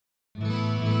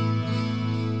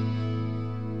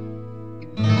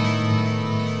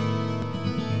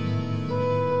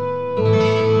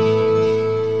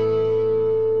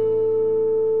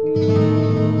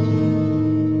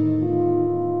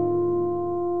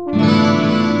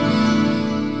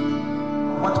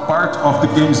part of the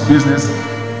games business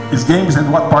is games and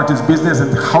what part is business,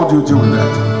 and how do you deal with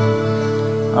that?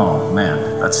 Oh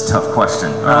man, that's a tough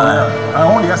question. I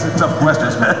only ask the tough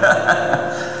questions, man.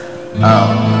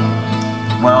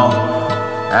 Well,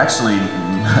 actually,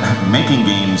 making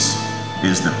games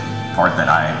is the part that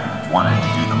I wanted to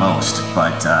do the most,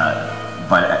 but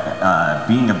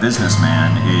being a businessman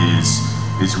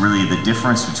is really the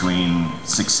difference between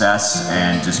success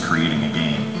and just creating a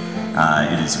game.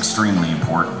 It is extremely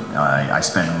important. I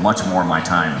spend much more of my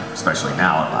time, especially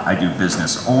now, I do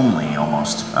business only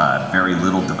almost, very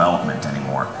little development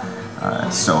anymore.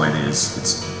 So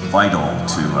it's vital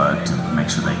to make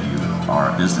sure that you are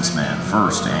a businessman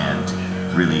first, and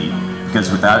really,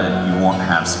 because without it you won't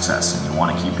have success, and you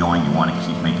want to keep going, you want to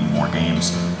keep making more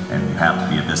games, and you have to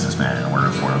be a businessman in order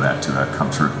for that to come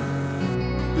true.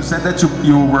 You said that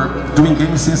you were doing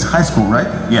games since high school, right?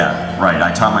 Yeah, right.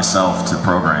 I taught myself to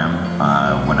program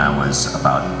when I was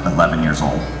about 11 years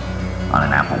old on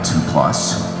an Apple II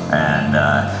Plus, and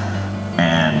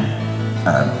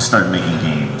started making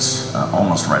games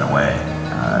almost right away,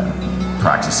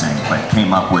 practicing, but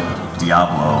came up with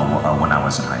Diablo when I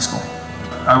was in high school.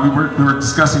 We were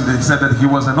discussing that he said that he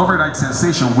was an overnight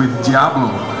sensation with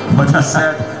Diablo, but he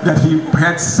said that he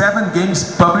had 7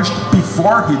 games published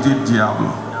before he did Diablo.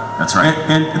 That's right.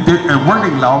 And were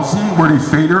they lousy? Were they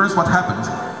failures? What happened?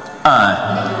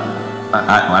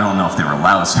 I don't know if they were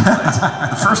lousy, but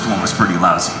the first one was pretty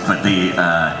lousy. But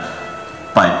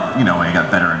you know, I got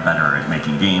better and better at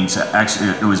making games. Actually,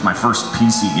 it was my first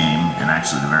PC game, and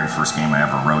actually the very first game I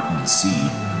ever wrote in C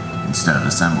instead of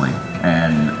assembly.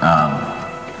 And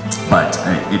but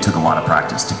it took a lot of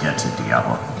practice to get to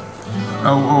Diablo.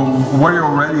 Were you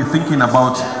already thinking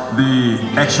about the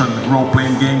action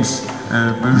role-playing games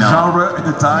genre at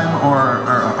the time, or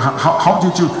how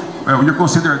did you? You're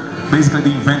considered basically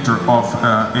the inventor of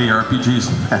ARPGs.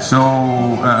 So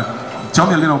tell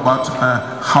me a little about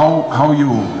how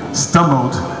you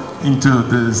stumbled into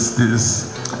this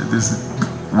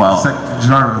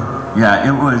genre. Yeah,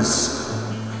 it was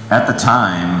at the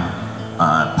time.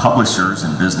 Publishers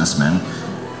and businessmen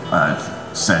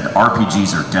said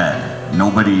RPGs are dead.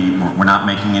 We're not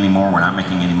making any more, we're not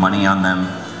making any money on them.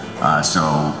 So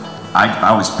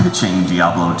I was pitching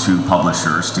Diablo II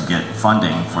publishers to get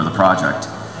funding for the project,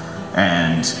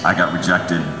 and I got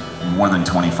rejected more than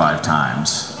 25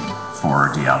 times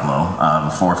for Diablo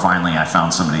before finally I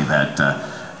found somebody that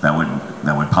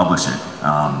would publish it.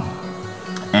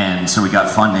 And so we got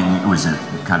funding. It was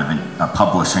kind of a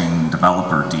publishing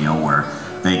developer deal where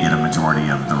they get a majority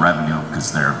of the revenue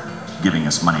because they're giving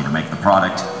us money to make the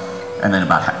product. And then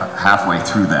about halfway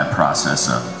through that process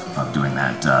of doing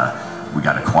that, we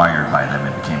got acquired by them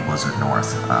and became Blizzard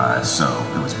North. So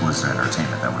it was Blizzard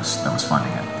Entertainment that was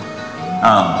funding it.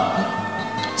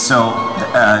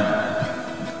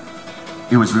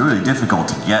 It was really difficult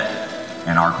to get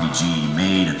an RPG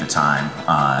made at the time.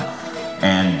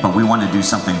 But we wanted to do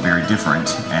something very different,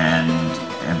 and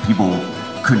people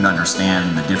couldn't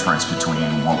understand the difference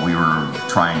between what we were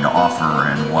trying to offer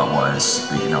and what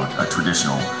was, you know, a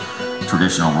traditional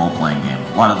role-playing game.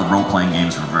 A lot of the role-playing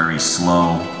games were very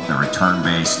slow. They were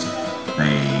turn-based.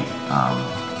 They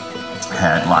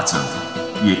had lots of,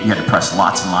 you had to press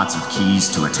lots and lots of keys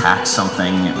to attack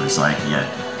something. It was like,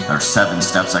 there are 7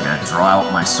 steps. I got to draw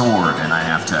out my sword, and I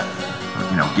have to,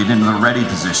 you know, get into the ready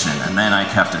position, and then I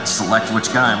have to select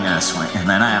which guy I'm going to swing, and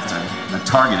then I have to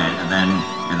target it, and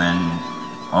then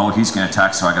oh, he's going to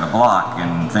attack, so I got to block,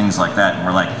 and things like that. And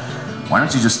we're like, why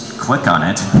don't you just click on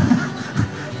it,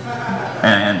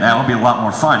 and that would be a lot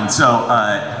more fun. So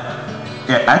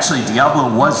actually, Diablo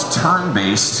was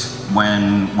turn-based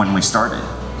when we started,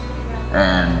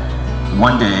 and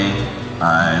one day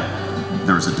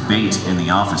there was a debate in the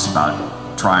office about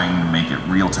trying to make it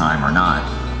real-time or not.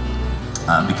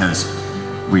 Because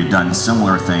we had done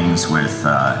similar things with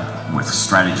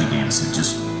strategy games that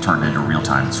just turned into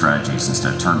real-time strategies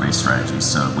instead of turn-based strategies.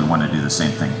 So we wanted to do the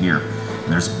same thing here.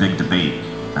 And there's a big debate,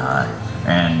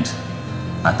 and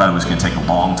I thought it was going to take a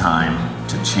long time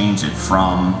to change it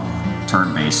from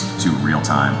turn-based to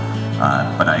real-time,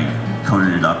 but I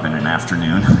coded it up in an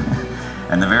afternoon.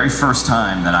 And the very first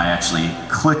time that I actually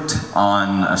clicked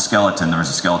on a skeleton, there was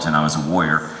a skeleton, I was a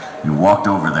warrior, you walked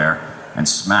over there and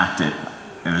smacked it.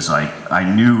 It was like, I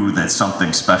knew that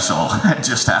something special had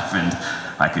just happened.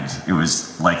 It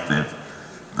was like the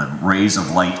rays of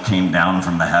light came down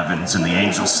from the heavens and the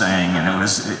angels sang, and it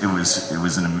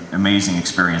was an amazing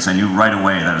experience. I knew right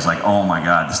away that I was like, oh my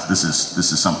God, this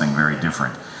is something very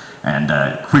different. And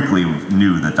quickly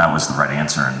knew that was the right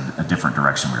answer and a different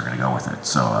direction we were going to go with it.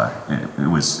 So it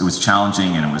was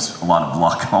challenging, and it was a lot of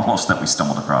luck almost that we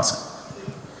stumbled across it.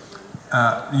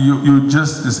 you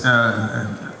just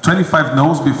 25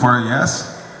 no's before a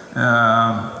yes.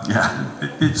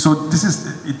 So this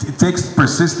is it takes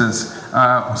persistence.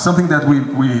 Something that we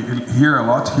hear a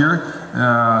lot here.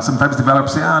 Sometimes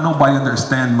developers say, nobody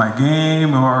understands my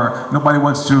game, or nobody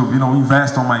wants to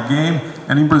invest on my game.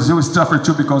 And in Brazil it's tougher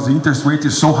too, because the interest rate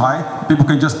is so high. People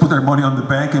can just put their money on the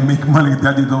bank and make money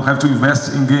that they don't have to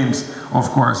invest in games, of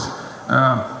course.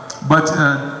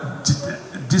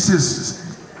 This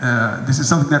is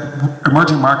something that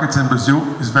emerging markets in Brazil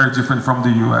is very different from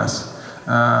the US.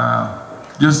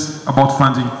 Just about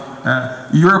funding.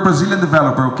 You're a Brazilian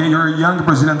developer, okay? You're a young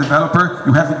Brazilian developer.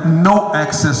 You have no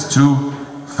access to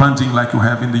funding like you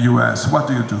have in the US. What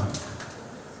do you do?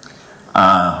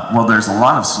 Well, there's a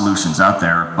lot of solutions out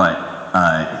there, but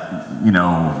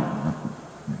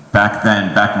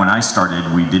back when I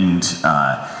started, we didn't.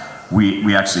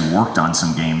 We actually worked on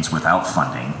some games without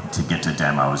funding to get to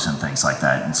demos and things like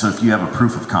that. And so, if you have a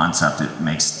proof of concept, it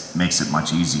makes it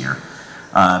much easier.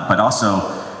 But also,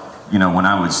 when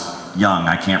I was young,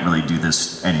 I can't really do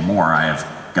this anymore. I have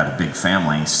got a big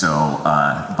family, so.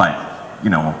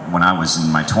 When I was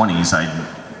in my 20s,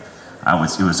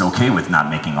 it was okay with not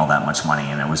making all that much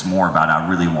money, and it was more about I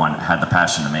really had the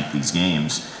passion to make these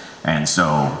games, and so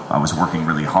I was working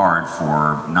really hard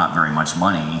for not very much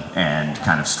money and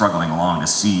kind of struggling along to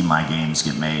see my games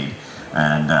get made.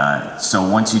 And so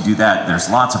once you do that, there's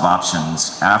lots of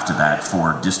options after that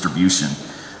for distribution.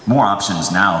 More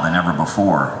options now than ever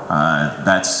before.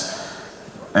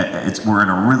 We're in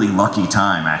a really lucky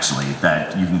time, actually,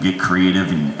 that you can get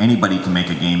creative and anybody can make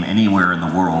a game anywhere in the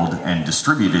world and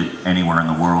distribute it anywhere in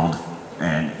the world.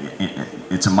 And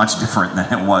it's a much different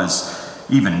than it was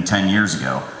even 10 years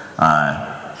ago.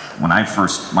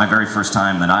 My very first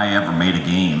time that I ever made a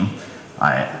game,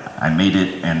 I made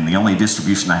it, and the only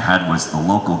distribution I had was the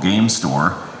local game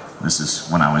store. This is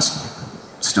when I was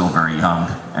still very young,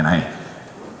 and I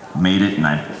made it, and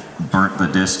I burnt the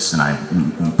discs, and I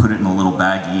put it in a little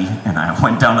baggie, and I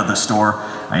went down to the store.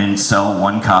 I didn't sell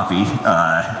one copy,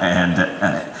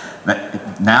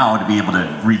 now to be able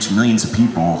to reach millions of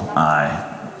people,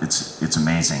 it's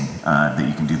amazing that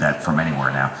you can do that from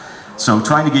anywhere now. So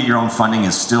trying to get your own funding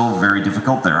is still very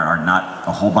difficult. There are not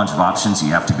a whole bunch of options.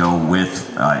 You have to go with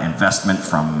investment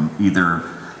from either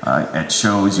at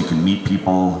shows you can meet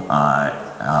people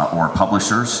or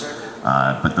publishers,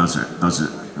 but those are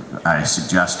I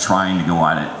suggest trying to go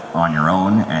at it on your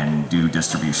own and do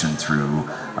distribution through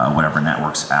whatever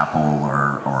networks, Apple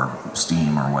or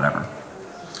Steam or whatever.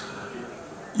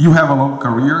 You have a long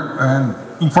career, and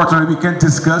unfortunately we can't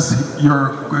discuss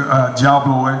your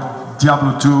Diablo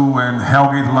II and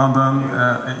Hellgate London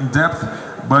in depth,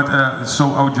 but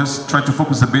so I'll just try to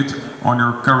focus a bit on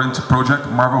your current project,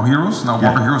 Marvel Heroes,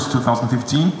 Marvel Heroes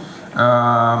 2015.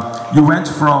 You went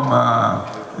from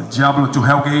Diablo to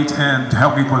Hellgate, and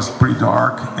Hellgate was pretty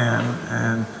dark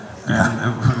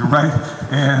right?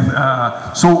 And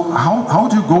so how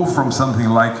do you go from something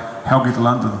like Hellgate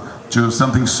London to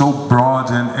something so broad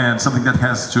and something that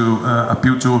has to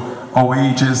appeal to all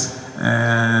ages,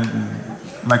 and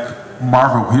like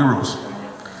Marvel Heroes?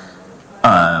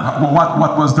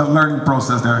 What was the learning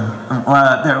process there?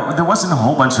 There wasn't a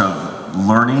whole bunch of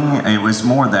learning. It was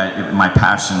more that my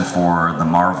passion for the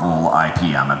Marvel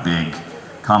IP. I'm a big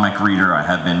comic reader. I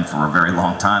have been for a very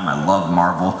long time. I love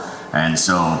Marvel, and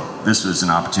so this was an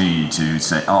opportunity to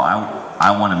say,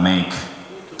 I want to make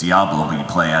Diablo, but you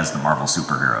play as the Marvel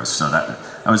superheroes. So that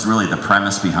was really the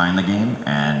premise behind the game,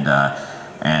 and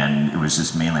it was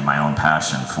just mainly my own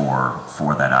passion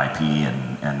for that IP,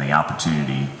 and the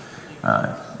opportunity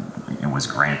it was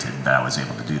granted that I was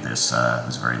able to do this. I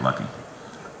was very lucky.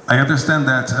 I understand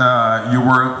that you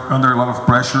were under a lot of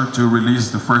pressure to release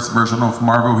the first version of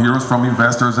Marvel Heroes from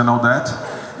investors and all that.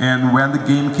 And when the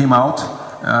game came out,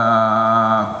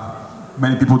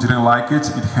 many people didn't like it.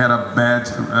 It had a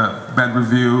bad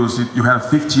reviews. You had a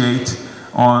 58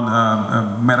 on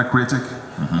Metacritic.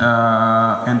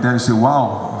 And then you say,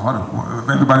 wow,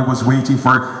 everybody was waiting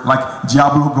for like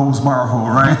Diablo goes Marvel,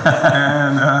 right?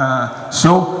 And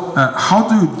so how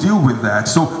do you deal with that?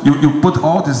 So you put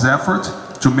all this effort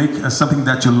to make something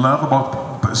that you love,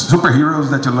 about superheroes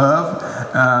that you love,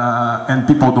 and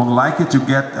people don't like it, you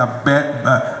get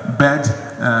bad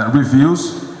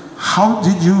reviews. How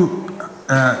did you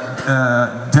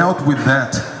dealt with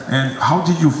that, and how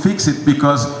did you fix it?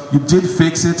 Because you did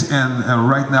fix it, and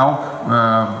right now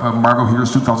Marvel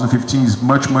Heroes 2015 is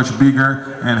much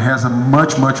bigger and has a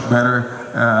much better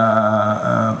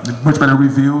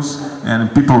reviews,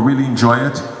 and people really enjoy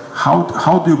it.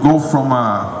 How do you go from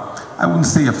I wouldn't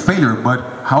say a failure, but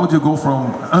how do you go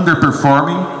from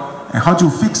underperforming, and how do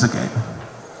you fix a game?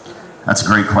 That's a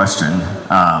great question,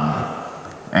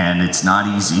 and it's not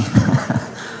easy.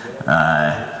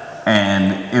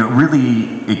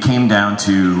 And it came down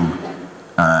to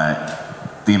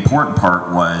the important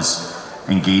part was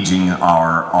engaging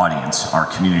our audience, our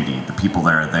community, the people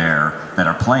that are there, that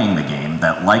are playing the game,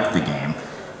 that like the game,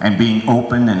 and being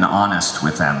open and honest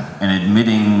with them, and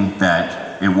admitting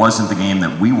that it wasn't the game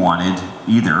that we wanted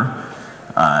either.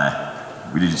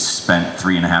 We just spent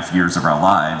 3.5 years of our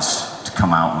lives to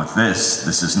come out with this.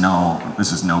 This is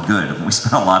no good. We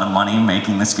spent a lot of money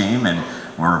making this game, and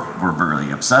we're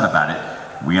really upset about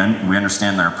it. We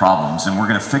understand their problems, and we're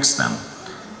going to fix them.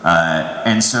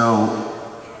 And so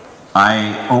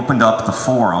I opened up the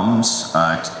forums,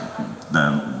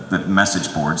 the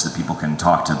message boards that people can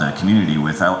talk to the community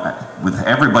with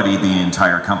everybody, the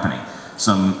entire company.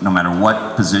 So no matter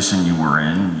what position you were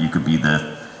in, you could be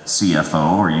the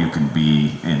CFO or you can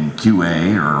be in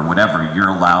QA or whatever, you're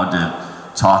allowed to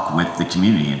talk with the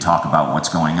community and talk about what's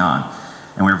going on.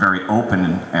 And we were very open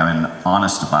and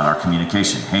honest about our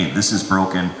communication. Hey, this is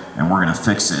broken and we're going to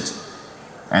fix it.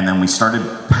 And then we started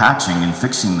patching and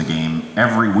fixing the game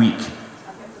every week.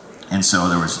 And so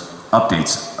there was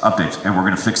updates, and we're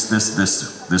going to fix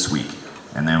this week.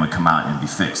 And then it would come out and be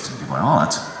fixed. And people are like,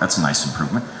 oh, that's a nice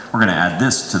improvement. We're going to add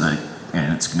this to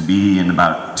and it's going to be in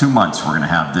about 2 months, we're going to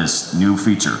have this new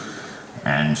feature.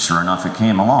 And sure enough, it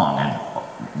came along.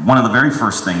 And one of the very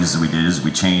first things that we did is we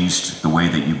changed the way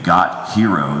that you got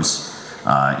heroes.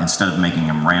 Instead of making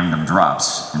them random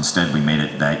drops, instead we made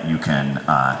it that you can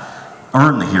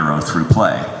earn the hero through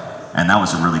play. And that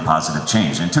was a really positive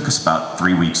change. And it took us about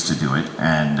 3 weeks to do it.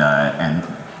 And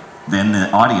then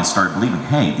the audience started believing,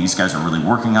 hey, these guys are really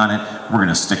working on it. We're going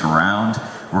to stick around.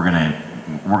 We're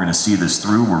going to see this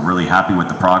through. We're really happy with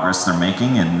the progress they're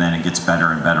making. And then it gets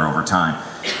better and better over time.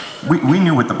 We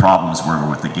knew what the problems were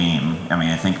with the game. I mean,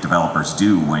 I think developers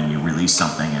do when you release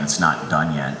something and it's not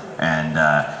done yet. And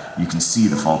you can see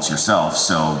the faults yourself.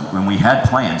 So when we had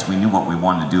plans, we knew what we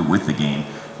wanted to do with the game.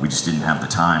 We just didn't have the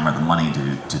time or the money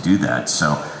to do that.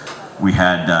 So we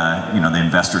had, the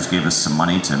investors gave us some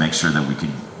money to make sure that we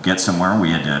could get somewhere. We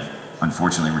had to,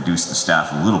 unfortunately, reduce the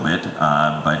staff a little bit,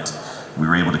 but we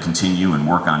were able to continue and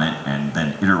work on it and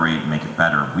then iterate and make it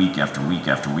better week after week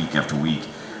after week after week,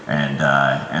 and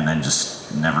then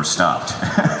just never stopped.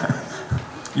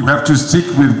 You have to stick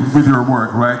with your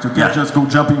work, right? You can't just go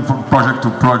jumping from project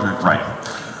to project. Right.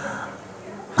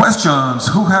 Questions?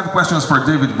 Who have questions for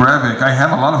David Brevik? I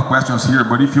have a lot of questions here,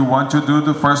 but if you want to do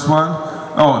the first one.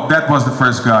 Oh, that was the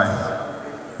first guy.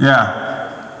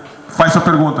 Yeah. Faz sua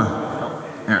pergunta.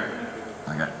 Here,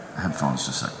 I got headphones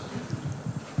just a sec.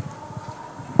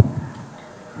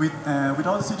 With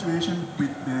all the situation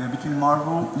between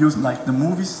Marvel, using like the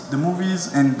movies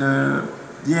and the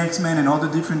X-Men and all the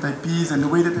different IPs and the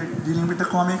way that they're dealing with the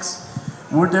comics,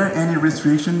 were there any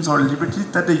restrictions or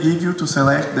liberties that they gave you to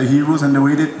select the heroes and the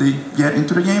way that they get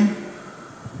into the game?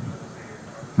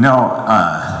 No,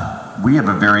 we have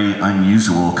a very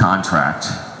unusual contract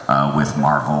with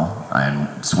Marvel, and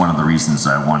it's one of the reasons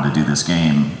I wanted to do this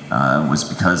game was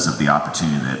because of the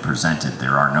opportunity that it presented.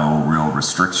 There are no real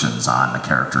restrictions on the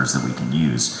characters that we can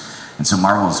use. And so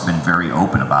Marvel has been very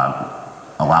open about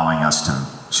allowing us to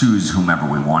choose whomever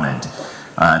we wanted.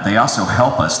 They also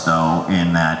help us, though,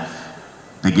 in that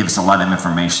they give us a lot of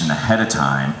information ahead of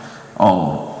time.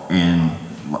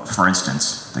 For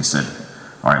instance, they said,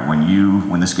 all right,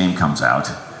 when this game comes out,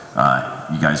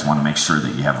 you guys want to make sure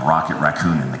that you have Rocket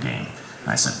Raccoon in the game. And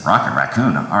I said, Rocket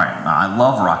Raccoon? All right, now, I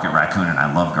love Rocket Raccoon and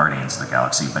I love Guardians of the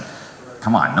Galaxy, but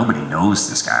come on, nobody knows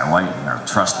this guy.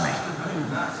 Trust me,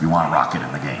 you want Rocket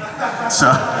in the game.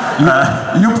 So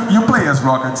you play as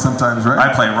Rocket sometimes, right?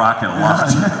 I play Rocket a lot.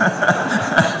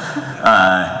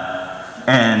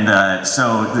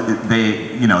 So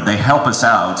they help us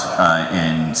out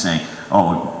in saying,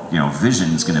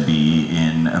 Vision's going to be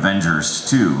in Avengers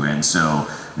 2, and so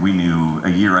we knew a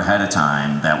year ahead of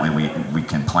time. That way we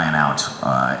can plan out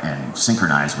and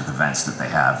synchronize with events that they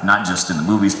have, not just in the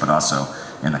movies, but also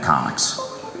in the comics.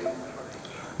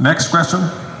 Next question.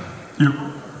 You.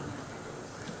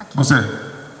 Você.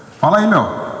 Fala aí, meu.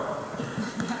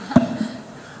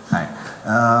 Hi.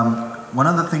 One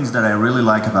of the things that I really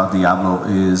like about Diablo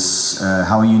is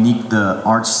how unique the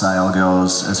art style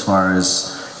goes, as far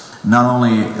as not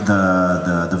only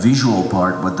the visual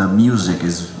part, but the music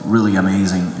is really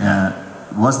amazing.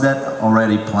 Was that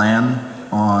already planned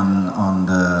on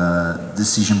the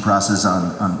decision process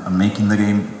on making the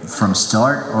game from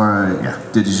start, or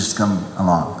did it just come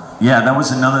along? Yeah, that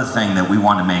was another thing that we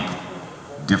want to make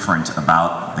different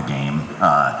about the game,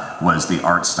 was the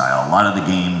art style. A lot of the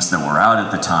games that were out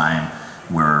at the time,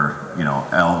 were, you know,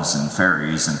 elves and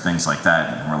fairies and things like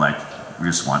that. And we're like, we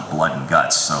just want blood and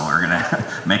guts, so we're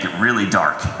gonna make it really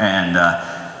dark. And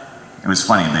it was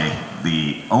funny,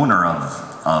 the owner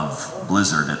of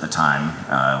Blizzard at the time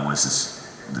was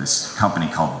this company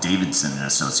called Davidson and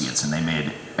Associates, and they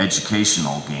made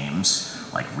educational games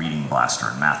like Reading Blaster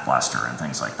and Math Blaster and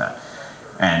things like that.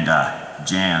 And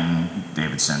Jan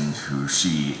Davidson, who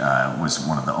she was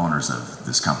one of the owners of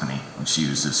this company, and she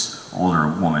was this older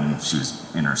woman, she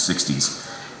was in her 60s,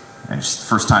 and the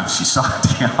first time she saw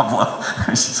Diablo,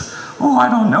 she's oh, I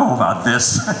don't know about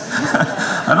this.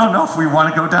 I don't know if we want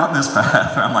to go down this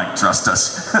path. I'm like, trust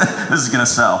us, this is gonna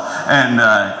sell. And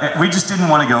we just didn't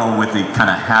want to go with the kind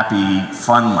of happy,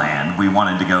 fun land. We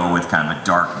wanted to go with kind of a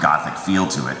dark, gothic feel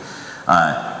to it.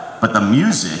 But the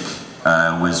music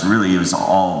it was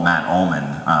all Matt Ullman,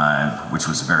 which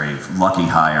was a very lucky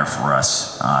hire for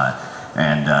us.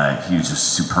 And he was a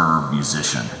superb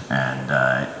musician.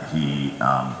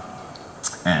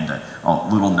 And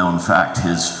little known fact,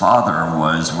 his father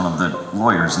was one of the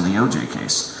lawyers in the OJ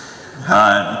case.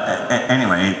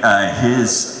 Anyway,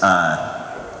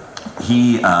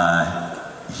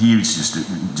 he was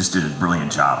just did a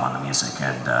brilliant job on the music,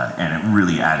 and it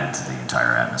really added to the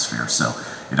entire atmosphere. So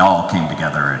it all came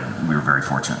together, and we were very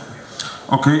fortunate.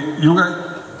 Okay, you guys.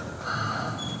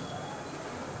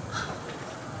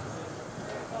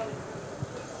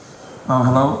 Oh,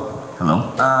 hello.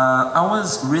 Hello? I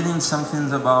was reading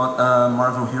something about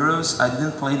Marvel Heroes. I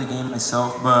didn't play the game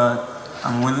myself, but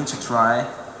I'm willing to try.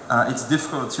 It's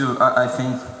difficult too. I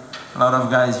think a lot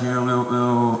of guys here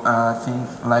will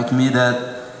think like me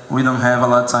that we don't have a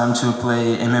lot of time to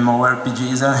play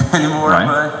MMORPGs anymore, right.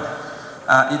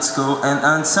 But it's cool.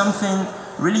 And something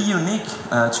really unique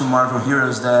to Marvel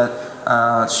Heroes that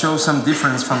shows some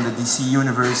difference from the DC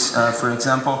universe, for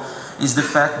example, is the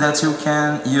fact that you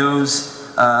can use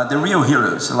the real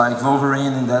heroes like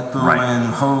Wolverine and Deadpool, right,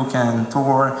 and Hulk and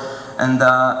Thor. And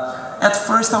at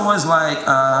first I was like,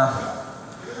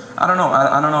 I don't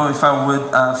know if I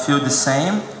would feel the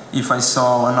same if I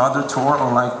saw another Thor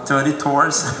or like 30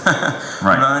 Thors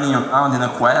right, running around in a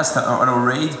quest or a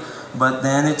raid. But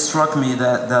then it struck me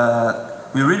that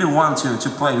we really want to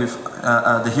play with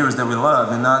the heroes that we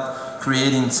love and not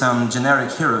creating some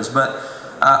generic heroes. But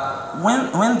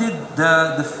when did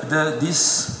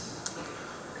this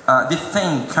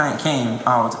thing came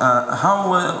out? How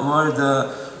were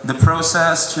the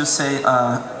process to say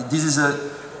this is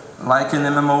like an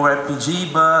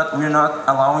MMORPG, but we're not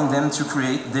allowing them to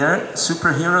create their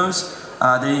superheroes?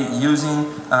 They're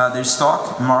using their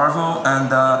stock, Marvel,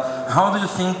 and how do you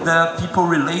think that people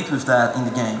relate with that in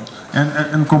the game?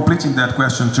 And completing that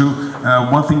question too,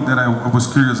 one thing that I was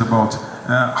curious about,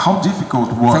 how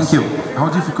difficult was? Thank you. How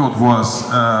difficult was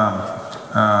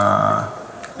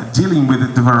dealing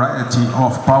with the variety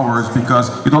of powers,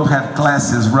 because you don't have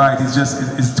classes, right?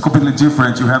 It's completely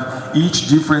different. You have each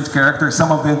different character.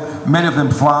 Many of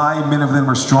them fly, many of them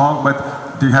are strong,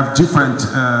 but they have different,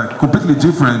 completely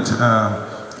different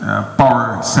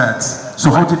power sets. So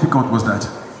how difficult was that?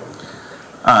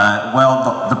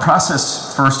 Well, the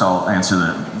process, first I'll answer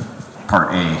the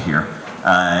part A here.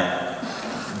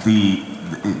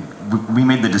 We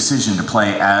made the decision to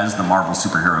play as the Marvel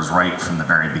superheroes right from the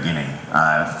very beginning,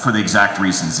 for the exact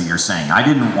reasons that you're saying. I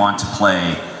didn't want to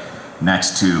play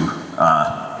next to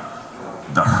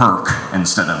the Herc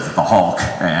instead of the Hulk,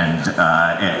 and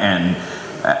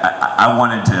I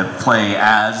wanted to play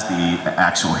as the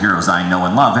actual heroes I know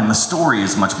and love, and the story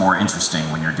is much more interesting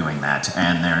when you're doing that.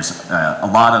 And there's a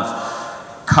lot of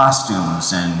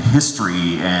costumes and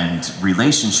history and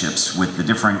relationships with the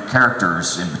different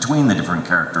characters and between the different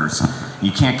characters.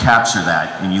 You can't capture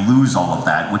that, and you lose all of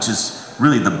that, which is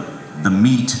really the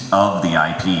meat of the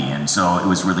IP, and so it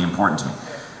was really important to me.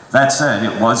 That said,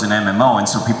 it was an MMO, and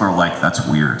so people are like, that's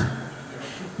weird.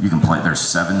 You can play, there's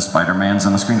 7 Spider-Mans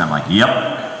on the screen? I'm like, yep.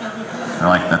 They're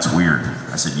like, that's weird.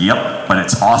 I said, yep, but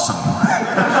it's awesome.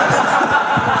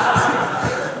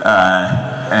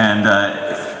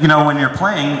 You know, when you're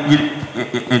playing,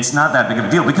 it's not that big of a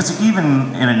deal, because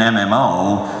even in an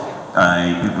MMO,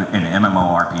 in an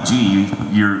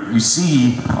MMORPG, you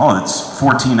see, oh, it's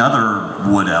 14 other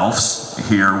wood elves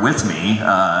here with me.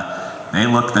 They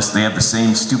have the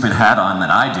same stupid hat on that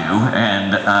I do,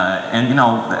 and you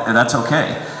know, that's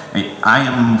okay. I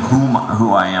am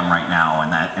who I am right now,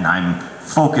 and I'm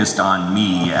focused on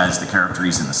me as the character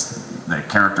is in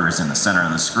the center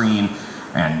of the screen.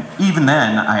 And even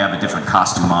then, I have a different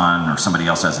costume on, or somebody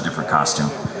else has a different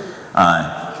costume.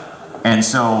 And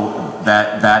so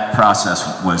that process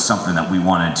was something that we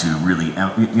wanted to really,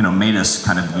 you know, made us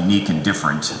kind of unique and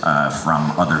different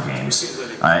from other games.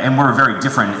 And we're a very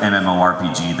different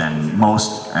MMORPG than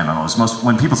most MMOs.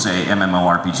 When people say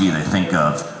MMORPG, they think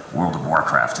of World of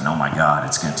Warcraft, and oh my God,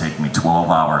 it's going to take me 12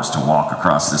 hours to walk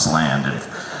across this land.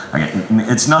 And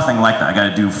it's nothing like that. I got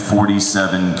to do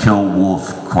 47 kill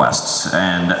wolf quests,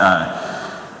 and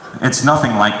it's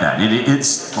nothing like that.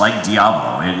 It's like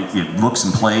Diablo. It looks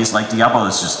and plays like Diablo.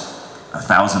 It's just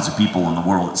thousands of people in the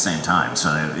world at the same time.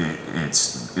 So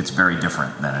it's very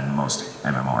different than in most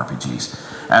MMORPGs.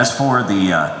 As for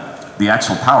the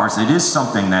actual powers, it is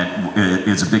something that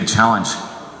is a big challenge.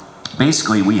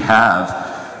 Basically, we have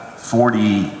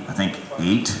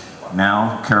 48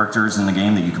 now characters in the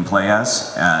game that you can play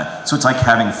as. So it's like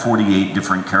having 48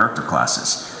 different character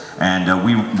classes. And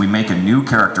we make a new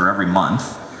character every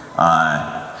month.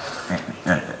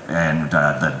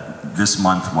 This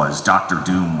month was Dr.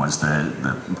 Doom was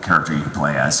the character you could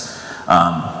play as.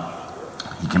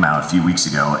 He came out a few weeks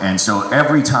ago, and so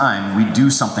every time we do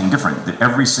something different.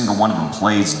 Every single one of them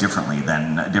plays differently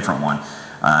than a different one,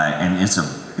 and it's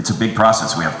a big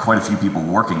process. We have quite a few people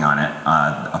working on it,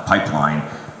 a pipeline,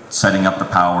 setting up the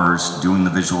powers, doing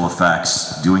the visual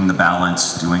effects, doing the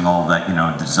balance, doing all that,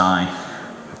 the design.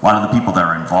 A lot of the people that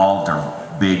are involved are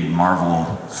big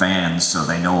Marvel fans, so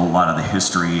they know a lot of the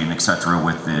history and etc.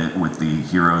 with the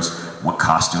heroes, what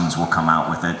costumes will come out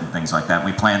with it and things like that.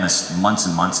 We plan this months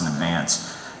and months in advance,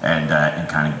 and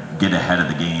kind of get ahead of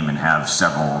the game and have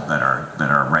several that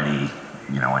are ready,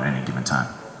 at any given time.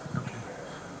 Okay.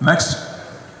 Next.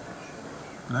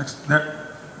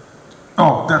 There.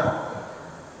 Oh, there.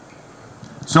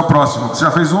 Seu próximo. Você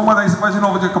já fez uma, daí você faz de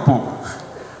novo daqui a pouco.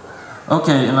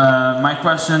 Okay, my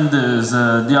question is,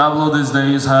 Diablo these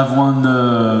days have one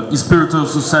spiritual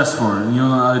successor.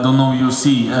 I don't know, you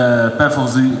see, Path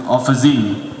of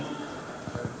Gazillion.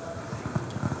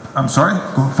 I'm sorry?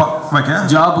 Como é que é?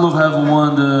 Diablo have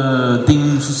one,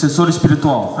 tem sucessor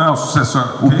espiritual. Ah, o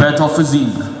sucessor. O Path of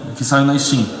Gazillion, que saiu na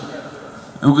Steam.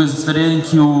 Eu gostaria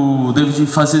que o David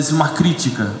fizesse uma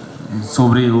crítica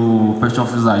sobre o Path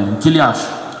of Gazillion. O que ele acha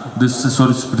desse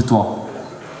sucessor espiritual?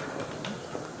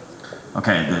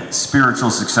 Okay, the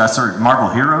spiritual successor, Marvel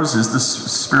Heroes is the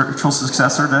spiritual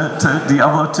successor to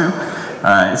Diablo II.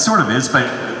 It sort of is, but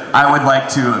I would like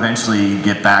to eventually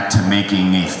get back to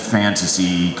making a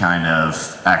fantasy kind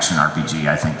of action RPG.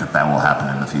 I think that will happen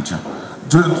in the future.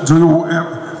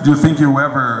 Do you think you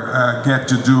ever get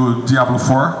to do Diablo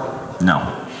 4?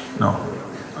 No. No.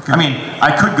 Okay. I mean,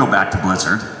 I could go back to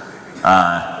Blizzard.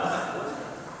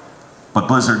 But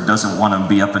Blizzard doesn't want to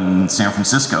be up in San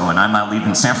Francisco, and I'm not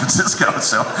leaving San Francisco,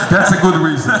 so... That's a good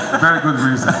reason, very good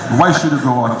reason. Why should you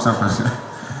go out of San Francisco?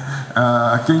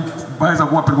 Mais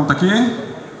alguma pergunta aqui?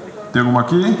 Tem alguma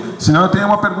aqui? Se não, eu tenho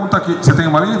uma pergunta aqui. Você tem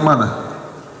uma ali? Manda.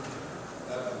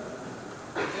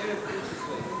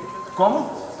 Como?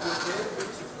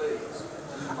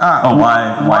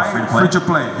 Why free to play? Free to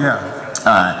play, yeah.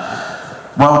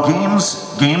 Well,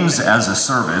 games as a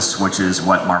service, which is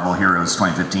what Marvel Heroes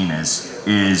 2015 is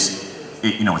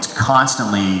it's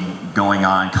constantly going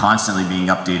on, constantly being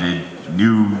updated,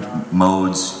 new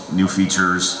modes, new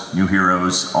features, new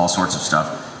heroes, all sorts of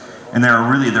stuff. And there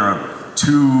are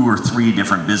 2 or 3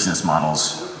 different business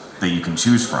models that you can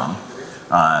choose from.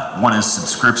 One is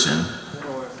subscription,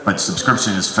 but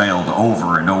subscription has failed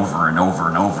over and over and over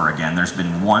and over again. There's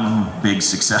been one big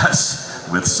success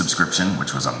with subscription,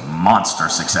 which was a monster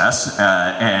success,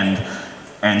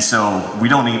 and so we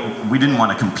didn't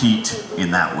want to compete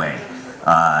in that way.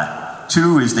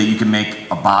 2 is that you can make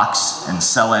a box and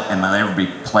sell it and let everybody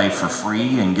play for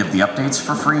free and give the updates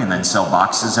for free and then sell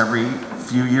boxes every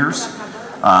few years.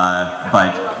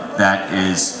 But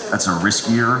that's a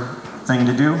riskier thing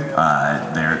to do.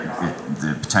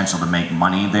 The potential to make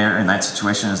money there in that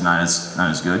situation is not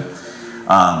as good.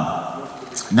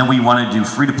 And then we want to do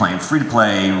free-to-play, and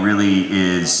free-to-play really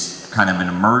is kind of an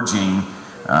emerging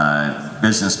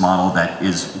business model that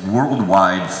is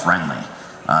worldwide friendly.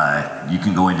 You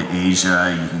can go into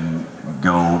Asia, you can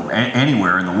go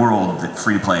anywhere in the world that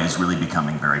free-to-play is really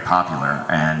becoming very popular,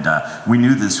 and we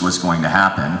knew this was going to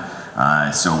happen,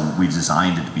 so we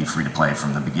designed it to be free-to-play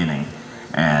from the beginning.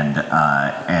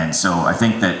 And so I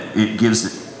think that it gives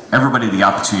everybody the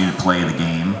opportunity to play the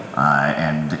game,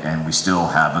 and we still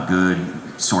have a good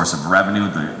source of revenue.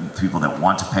 The people that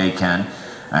want to pay can,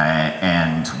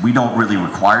 and we don't really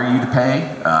require you to pay.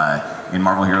 In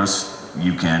Marvel Heroes,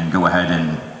 you can go ahead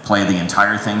and play the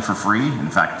entire thing for free. In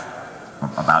fact,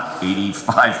 about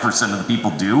 85% of the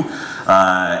people do,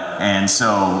 and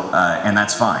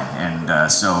that's fine. And I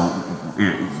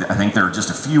think there are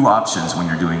just a few options when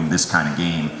you're doing this kind of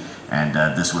game, and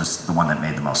this was the one that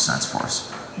made the most sense for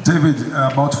us. David,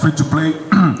 about free-to-play,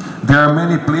 there are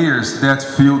many players that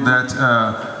feel that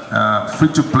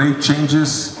free-to-play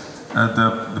changes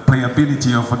the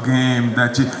playability of a game,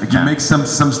 that you make some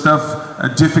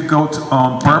stuff difficult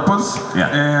on purpose,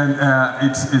 and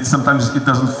it's sometimes it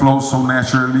doesn't flow so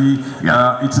naturally.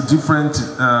 It's a different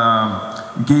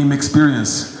game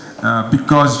experience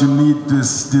because you need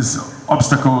this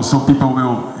obstacle, so people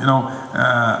will, you know,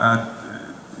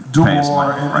 do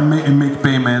more and make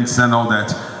payments and all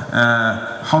that.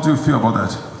 How do you feel about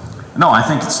that? No, I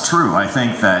think it's true. I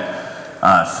think that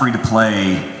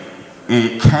free-to-play,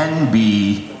 it can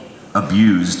be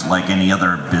abused like any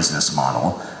other business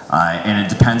model, and it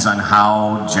depends on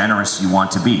how generous you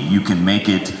want to be. You can make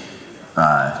it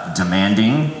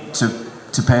demanding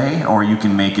to pay, or you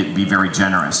can make it be very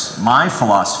generous. My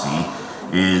philosophy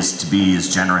is to be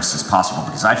as generous as possible,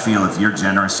 because I feel if you're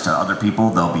generous to other people,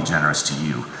 they'll be generous to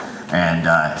you. And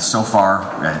so far,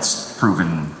 it's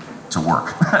proven to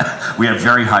work. We have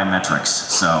very high metrics,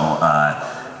 so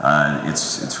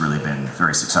it's really been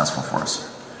very successful for us.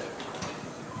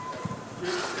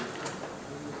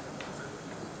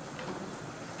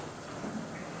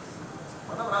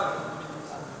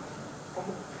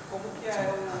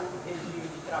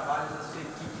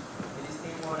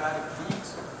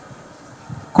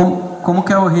 Como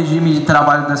que é o regime de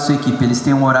trabalho da sua equipe? Eles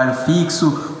têm um horário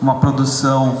fixo, uma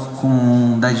produção com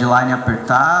um deadline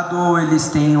apertado, ou eles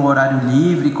têm um horário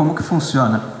livre? Como que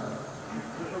funciona?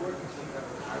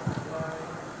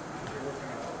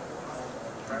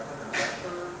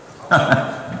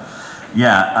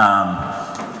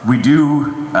 We do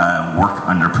work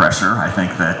under pressure. I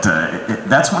think that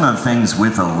that's one of the things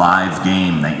with a live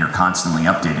game that you're constantly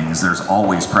updating, is there's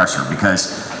always pressure,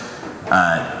 because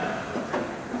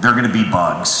there are going to be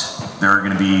bugs. There are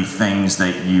going to be things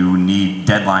that you need,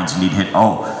 deadlines you need to hit.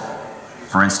 Oh,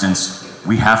 for instance,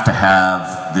 we have to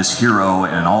have this hero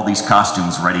and all these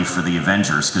costumes ready for the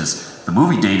Avengers, because the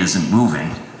movie date isn't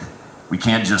moving. We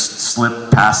can't just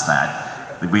slip past that.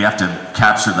 We have to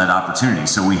capture that opportunity,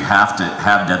 so we have to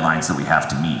have deadlines that we have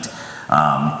to meet.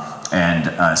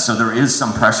 So there is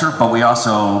some pressure, but we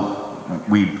also,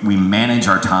 we manage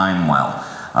our time well.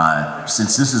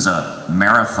 Since this is a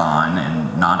marathon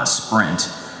and not a sprint,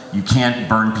 you can't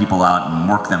burn people out and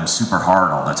work them super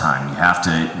hard all the time. You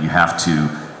have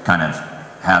to kind of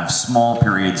have small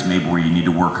periods maybe where you need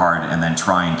to work hard, and then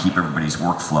try and keep everybody's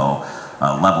workflow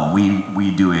level. We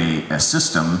do a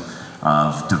system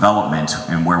of development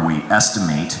and where we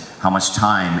estimate how much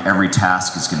time every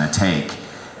task is going to take,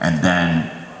 and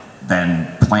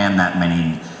then plan that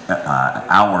many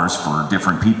hours for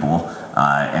different people,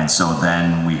 and so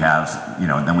then we have, you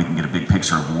know, then we can get a big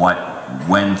picture of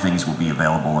when things will be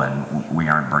available, and we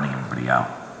aren't burning everybody out.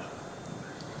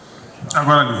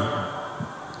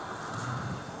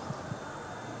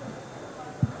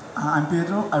 I'm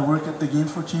Pedro. I work at the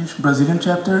Games for Change Brazilian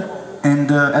chapter,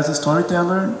 and as a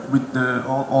storyteller with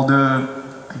all the,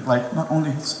 like, not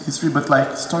only history but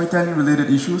like storytelling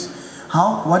related issues,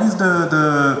 what is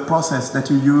the process that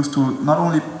you use to not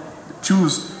only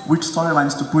choose which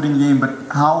storylines to put in game, but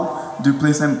how do you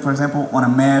place them, for example, on a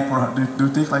map, or do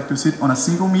you take, like, to sit on a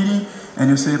single meeting and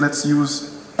you say let's use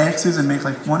axes and make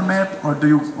like one map,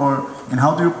 and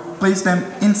how do you place them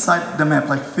inside the map,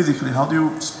 like physically? How do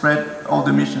you spread all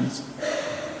the missions?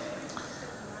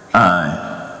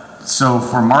 So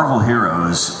for Marvel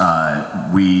Heroes,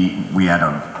 we had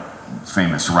a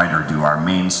famous writer do our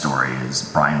main story.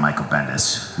 Is Brian Michael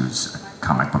Bendis, who's a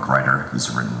comic book writer. He's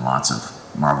written lots of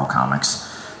Marvel comics,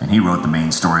 and he wrote the main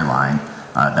storyline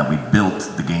that we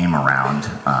built the game around,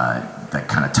 that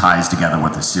kind of ties together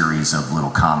with a series of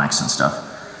little comics and stuff.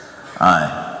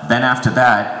 Then after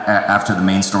that, after the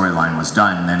main storyline was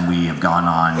done, then we have gone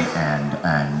on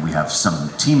and we have some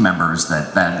team members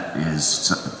that is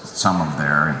some of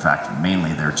their, in fact,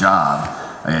 mainly their job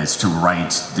is to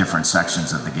write different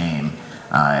sections of the game.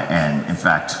 And in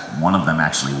fact, one of them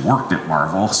actually worked at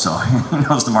Marvel, so he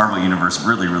knows the Marvel universe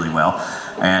really, really well.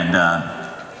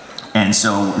 And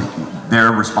so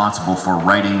they're responsible for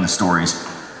writing the stories.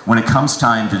 When it comes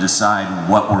time to decide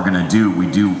what we're going to do, we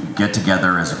do get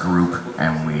together as a group,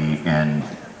 and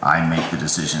I make the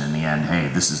decision in the end, hey,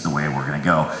 this is the way we're going to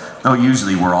go. Though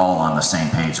usually we're all on the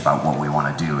same page about what we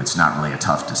want to do. It's not really a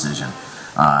tough decision.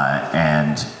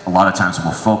 And a lot of times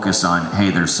we'll focus on,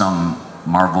 hey, there's some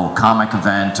Marvel comic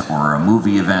event or a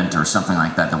movie event or something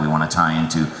like that that we want to tie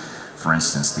into. For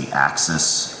instance, the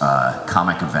Axis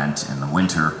comic event in the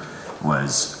winter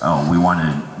was,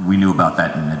 we knew about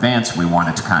that in advance. We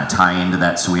wanted to kind of tie into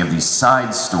that. So we have these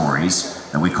side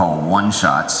stories that we call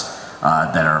one-shots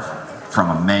that are from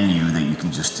a menu that you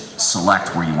can just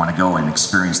select where you want to go and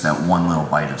experience that one little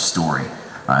bite of story.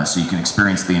 So you can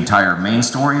experience the entire main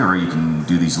story, or you can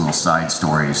do these little side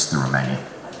stories through a menu.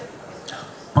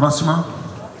 Próxima.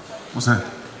 Você.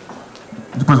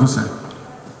 Depois você.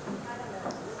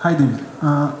 Hi, David.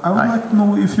 I would like to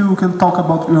know if you can talk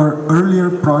about your earlier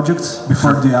projects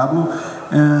before Diablo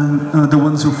and the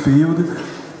ones you failed.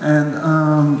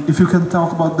 And if you can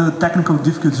talk about the technical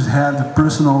difficulties you had, the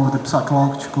personal, the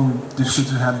psychological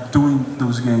difficulties you had doing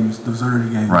those games, those early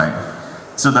games. Right.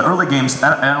 So the early games,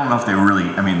 I don't know if they really,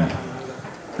 I mean,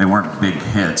 they weren't big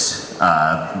hits,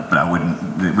 but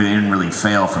we didn't really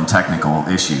fail from technical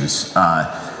issues.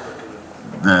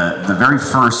 The very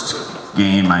first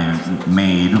game I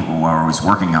made, or I was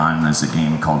working on, is a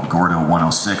game called Gordo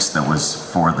 106 that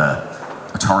was for the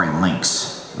Atari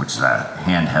Lynx, which is a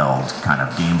handheld kind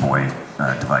of Game Boy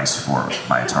device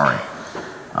by Atari.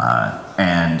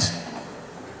 And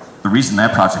the reason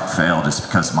that project failed is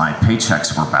because my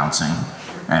paychecks were bouncing,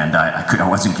 and I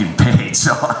wasn't getting paid,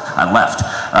 so I left.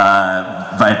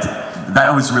 But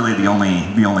that was really the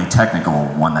only technical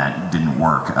one that didn't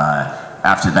work.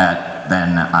 After that,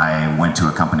 then I went to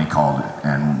a company called,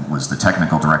 and was the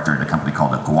technical director at a company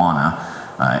called Iguana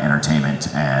Entertainment,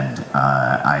 and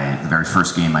the very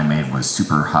first game I made was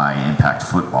Super High Impact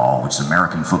Football, which is an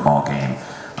American football game,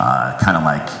 kind of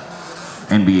like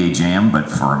NBA Jam, but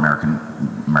for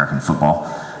American football.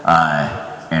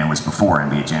 And it was before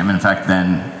NBA Jam. In fact,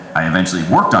 then I eventually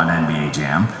worked on NBA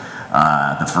Jam,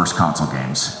 the first console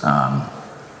games,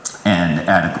 and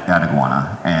at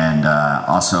Iguana, and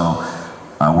also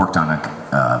worked on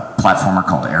a platformer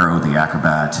called Arrow the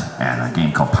Acrobat, and a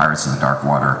game called Pirates of the Dark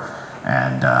Water,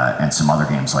 and some other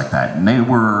games like that. And they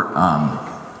were,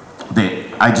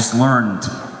 I just learned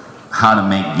how to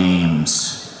make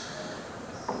games.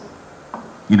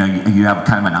 You know, you have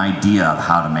kind of an idea of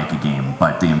how to make a game,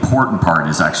 but the important part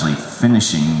is actually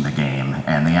finishing the game,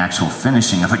 and the actual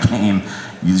finishing of a game,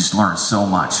 you just learn so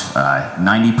much.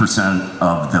 90%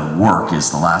 of the work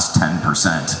is the last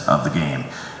 10% of the game.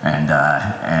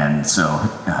 And so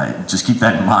just keep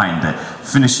that in mind, that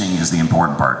finishing is the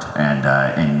important part,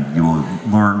 and you will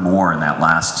learn more in that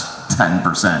last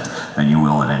 10% than you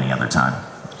will at any other time.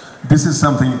 This is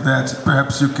something that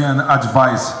perhaps you can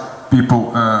advise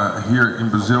people here in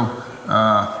Brazil.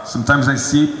 Sometimes I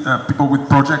see people with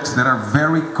projects that are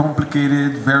very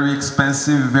complicated, very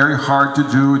expensive, very hard to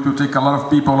do. It will take a lot of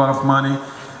people, a lot of money.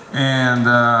 And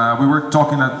we were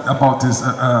talking about this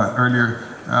earlier.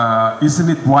 Isn't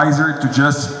it wiser to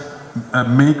just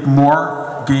make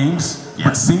more games,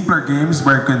 but simpler games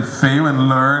where you can fail and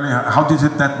learn? How did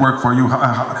that work for you?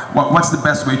 What's the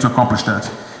best way to accomplish that?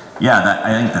 Yeah,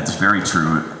 I think that's very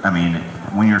true. I mean,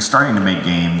 when you're starting to make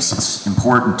games, it's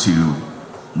important to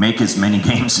make as many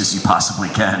games as you possibly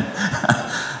can.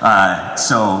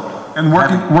 And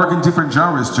work in different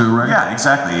genres too, right? Yeah,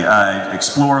 exactly.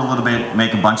 Explore a little bit,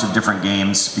 make a bunch of different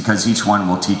games, because each one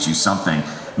will teach you something.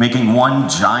 Making one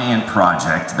giant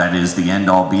project that is the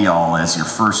end-all be-all as your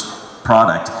first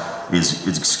product is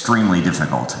extremely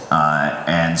difficult.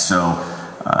 And so,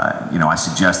 you know, I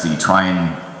suggest that you try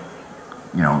and,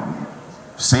 you know,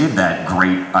 save that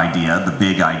great idea, the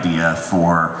big idea,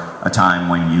 for a time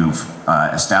when you've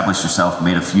established yourself,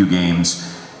 made a few games.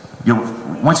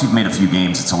 Once you've made a few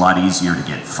games, it's a lot easier to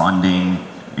get funding,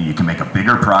 and you can make a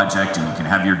bigger project, and you can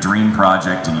have your dream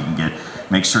project, and you can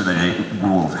make sure that it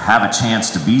will have a chance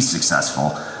to be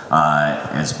successful,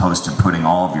 as opposed to putting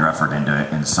all of your effort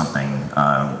into something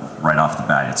right off the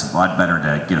bat. It's a lot better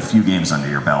to get a few games under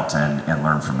your belt and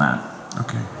learn from that.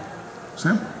 Ok.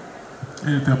 Você?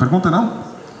 Ele tem uma pergunta, não?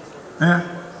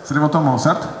 Você levantou a mão,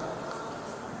 certo?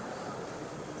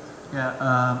 Yeah,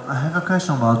 I have a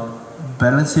question about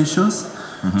balance issues.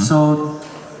 So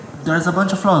there's a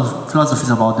bunch of philosophies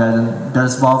about that, and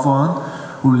there's Valve One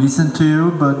who listen to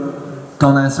you but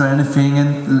don't answer anything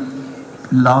and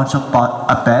launch a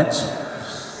patch.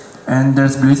 And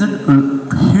there's Blizzard who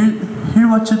hear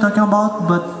what you're talking about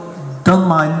but don't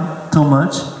mind too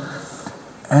much.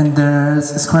 And there's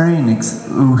Square Enix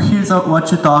who hears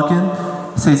what you're talking,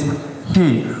 says,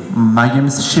 hey, my game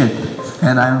is shit,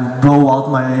 and I blow out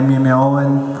my MMO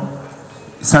and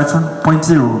start from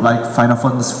 0.0, like Final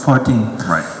Fantasy 14.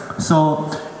 Right. So,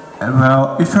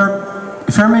 well, if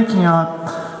you're making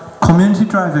a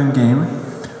community-driven game,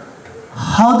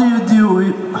 how do you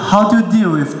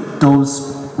deal with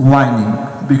those whining?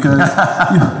 Because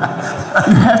you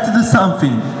have to do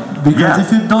something. Because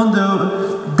if you don't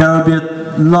do, there will be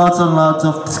lots and lots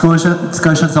of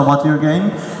discussions about your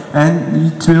game,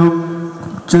 and it will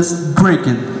just break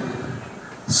it.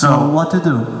 So what to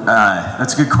do?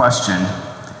 That's a good question.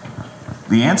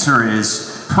 The answer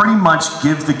is pretty much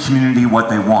give the community what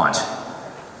they want.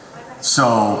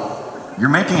 So you're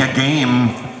making a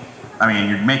game, I mean,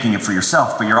 you're making it for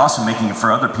yourself, but you're also making it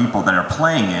for other people that are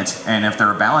playing it, and if there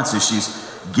are balance issues,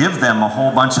 give them a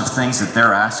whole bunch of things that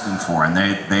they're asking for and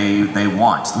they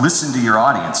want. Listen to your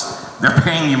audience. They're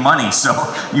paying you money, so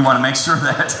you want to make sure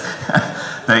that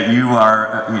that you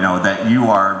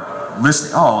are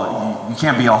listening. Oh, you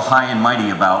can't be all high and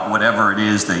mighty about whatever it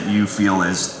is that you feel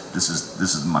is this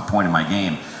is my point of my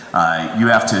game. You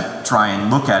have to try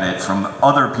and look at it from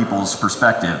other people's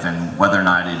perspective and whether or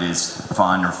not it is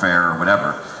fun or fair or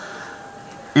whatever.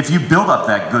 If you build up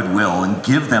that goodwill and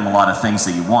give them a lot of things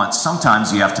that you want,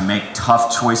 sometimes you have to make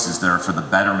tough choices that are for the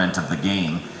betterment of the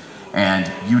game,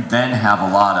 and you then have a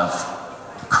lot of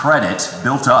credit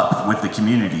built up with the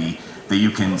community that you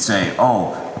can say,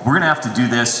 oh, we're going to have to do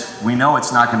this. We know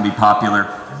it's not going to be popular.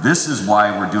 This is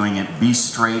why we're doing it. Be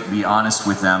straight, be honest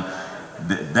with them.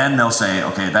 Then they'll say,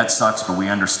 okay, that sucks, but we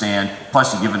understand.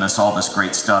 Plus, you've given us all this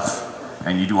great stuff,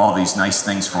 and you do all these nice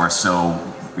things for us, so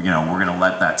we're going to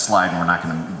let that slide, and we're not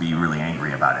going to be really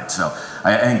angry about it. So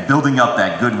I think building up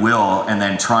that goodwill and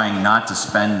then trying not to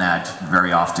spend that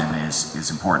very often is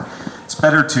important. It's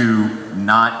better to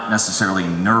not necessarily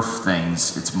nerf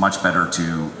things. It's much better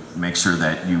to make sure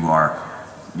that you are,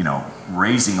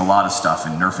 raising a lot of stuff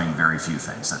and nerfing very few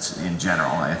things. That's in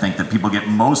general. I think that people get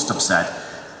most upset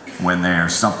when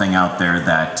there's something out there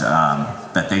that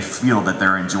that they feel that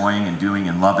they're enjoying and doing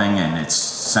and loving, and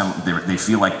they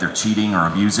feel like they're cheating or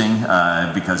abusing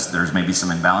because there's maybe some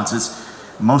imbalances.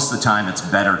 Most of the time, it's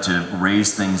better to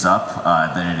raise things up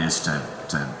than it is to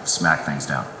smack things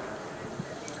down.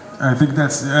 I think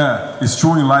that's it's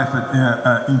true in life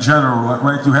in general,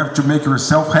 right? You have to make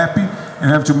yourself happy, and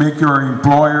you have to make your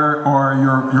employer or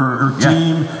your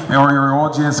team or your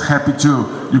audience happy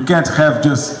too. You can't have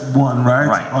just one,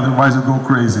 right? Otherwise you go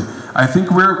crazy. I think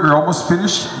we're almost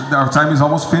finished. Our time is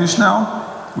almost finished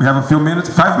now. We have a few minutes,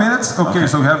 5 minutes? Okay,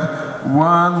 so we have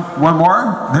one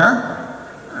more there.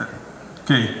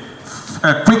 Okay,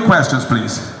 quick questions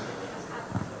please.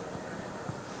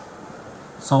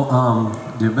 So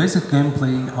the basic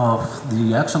gameplay of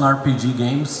the action RPG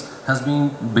games has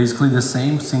been basically the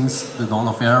same since the dawn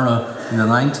of era in the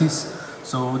 90s.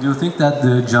 So do you think that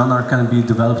the genre can be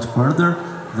developed further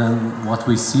than what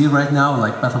we see right now,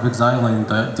 like Path of Exile and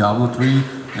Diablo III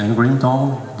and Grim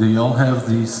Dawn? They all have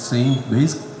the same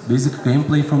basic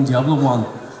gameplay from Diablo 1.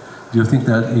 Do you think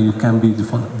that it can be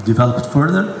developed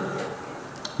further?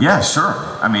 Yeah, sure.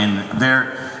 I mean,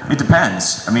 it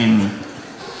depends. I mean,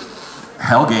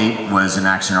 Hellgate was an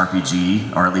action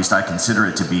RPG, or at least I consider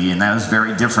it to be, and that was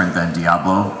very different than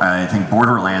Diablo. I think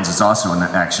Borderlands is also an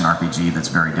action RPG that's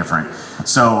very different.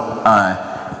 So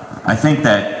I think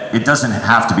that it doesn't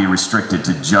have to be restricted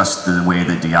to just the way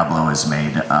that Diablo is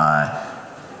made.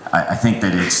 I think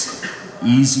that it's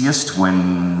easiest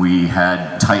when we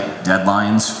had tight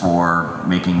deadlines for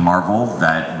making Marvel,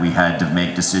 that we had to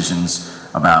make decisions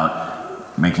about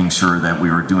making sure that we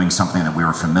were doing something that we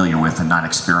were familiar with and not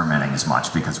experimenting as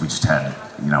much because we just had,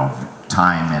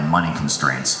 time and money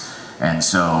constraints. And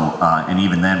so, and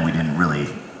even then we didn't really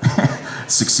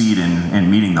succeed in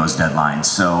meeting those deadlines.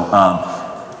 So,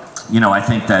 I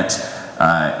think that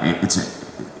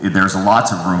there's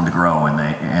lots of room to grow,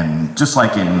 and just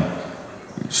like in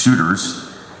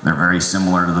shooters, they're very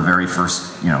similar to the very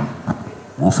first,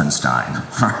 Wolfenstein,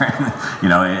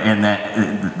 and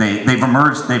that they've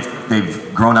emerged,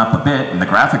 they've grown up a bit, and the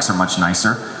graphics are much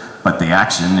nicer, but the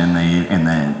action and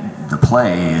the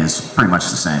play is pretty much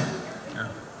the same. Yeah.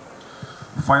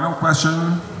 Final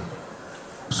question.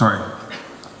 Sorry.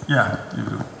 Yeah, you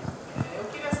do. Eu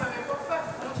queria saber qual foi a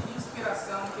fonte de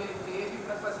inspiração que ele teve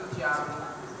para fazer o Diablo.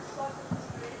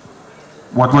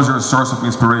 What was your source of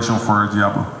inspiration for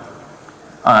Diablo?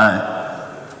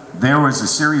 There was a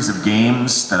series of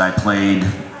games that I played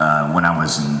when I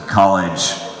was in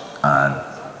college. I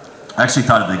actually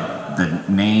thought of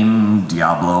the name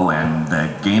Diablo and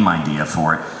the game idea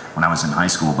for it when I was in high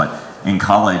school, but in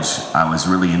college I was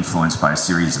really influenced by a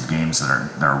series of games that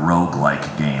are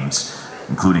rogue-like games,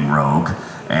 including Rogue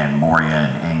and Moria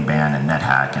and Angban and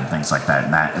NetHack and things like that.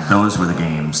 And those were the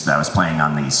games that I was playing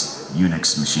on these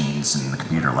Unix machines in the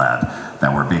computer lab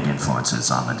that were big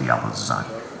influences on the Diablo design.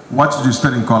 What did you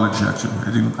study in college, actually?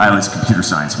 I was a computer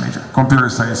science major. Computer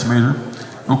science major.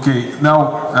 Okay,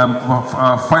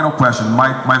 now, final question,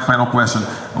 my final question.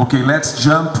 Okay, let's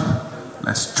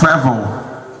travel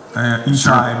in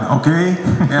time, okay?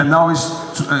 And now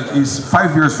it's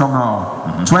 5 years from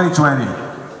now, 2020.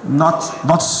 Not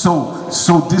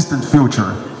so distant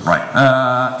future. Right.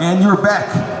 And you're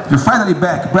back. You're finally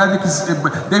back.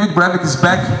 David Brevik is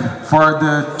back for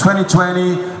the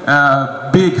 2020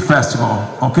 big festival.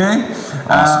 Okay.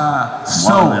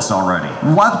 Awesome. Loving this already.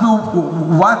 What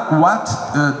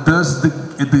does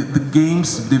the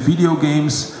games, the video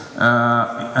games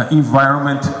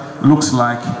environment looks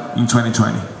like in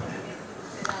 2020?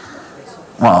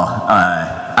 Well,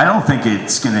 I don't think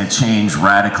it's going to change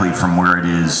radically from where it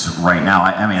is right now.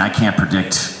 I mean, I can't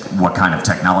predict what kind of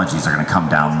technologies are going to come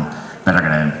down that are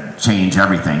going to change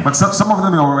everything. But some of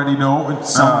them you already know.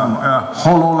 Some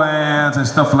HoloLens and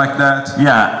stuff like that.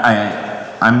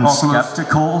 Yeah, I'm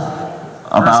skeptical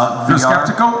about VR. You're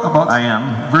skeptical about I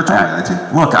am. Virtual reality?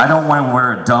 Look, I don't want to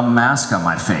wear a dumb mask on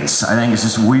my face. I think it's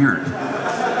just weird.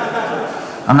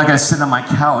 I'm not going to sit on my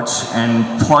couch and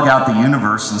plug out the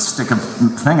universe and stick a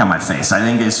thing on my face. I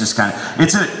think it's just kind of,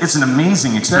 it's an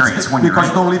amazing experience when you're because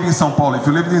you don't live in São Paulo. If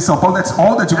you live in São Paulo, that's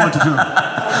all that you want to do.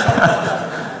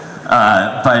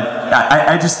 But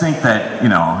I just think that, you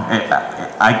know,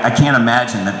 I can't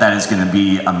imagine that is going to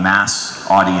be a mass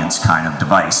audience kind of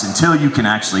device until you can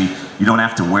actually, you don't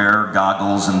have to wear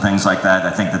goggles and things like that.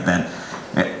 I think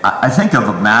I think of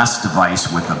a mass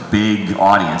device with a big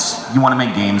audience. You want to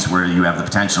make games where you have the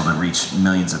potential to reach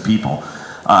millions of people.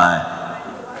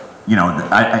 You know,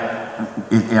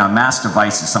 a mass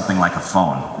device is something like a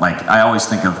phone. Like, I always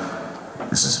think of,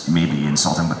 this is maybe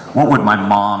insulting, but what would my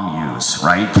mom use,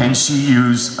 right? Can she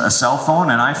use a cell phone,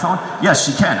 an iPhone? Yes,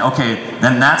 she can. Okay,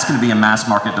 then that's going to be a mass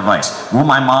market device. Will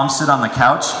my mom sit on the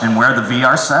couch and wear the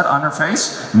VR set on her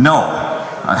face? No.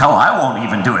 Hell, I won't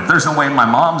even do it. There's no way my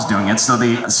mom's doing it. So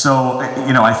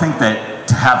you know, I think that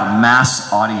to have a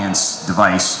mass audience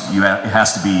device, it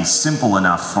has to be simple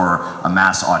enough for a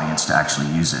mass audience to actually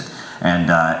use it.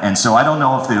 And so I don't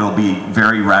know if it'll be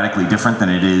very radically different than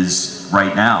it is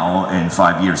right now in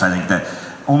 5 years. I think that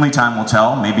only time will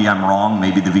tell. Maybe I'm wrong.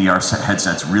 Maybe the VR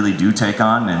headsets really do take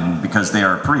on, and because they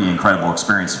are a pretty incredible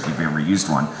experience if you've ever used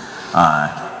one.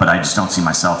 But I just don't see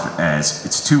myself as,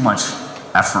 it's too much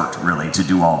effort really to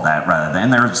do all that rather than,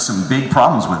 and there are some big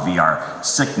problems with VR,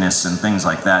 sickness and things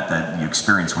like that you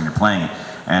experience when you're playing it.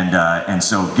 And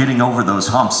so getting over those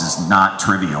humps is not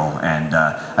trivial, and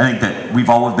I think that we've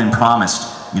all been promised,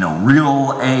 you know,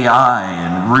 real AI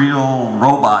and real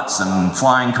robots and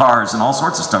flying cars and all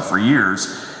sorts of stuff for years,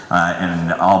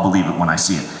 and I'll believe it when I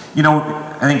see it. You know,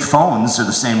 I think phones are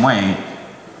the same way.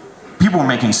 People were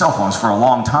making cell phones for a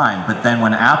long time, but then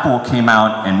when Apple came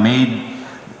out and made,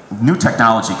 new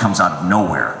technology comes out of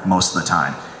nowhere most of the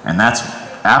time, and that's,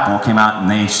 Apple came out and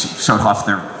they showed off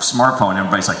their smartphone, and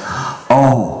everybody's like,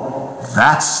 oh,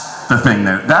 that's the thing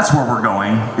there, that's where we're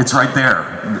going, it's right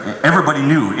there. Everybody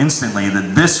knew instantly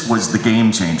that this was the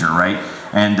game changer, right?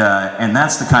 And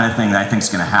that's the kind of thing that I think is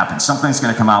going to happen. Something's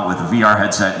going to come out with a VR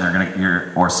headset, and they're going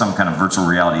to, or some kind of virtual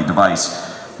reality device,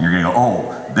 and you're going to go,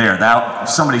 oh, there, that,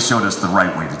 somebody showed us the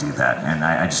right way to do that, and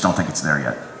I just don't think it's there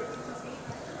yet.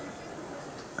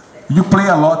 You play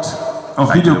a lot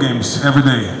of video games every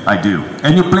day. I do.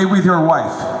 And you play with your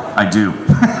wife. I do.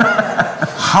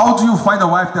 How do you find a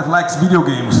wife that likes video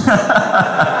games?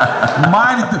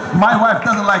 My wife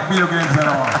doesn't like video games at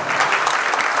all.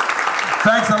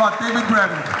 Thanks a lot, David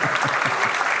Brevik.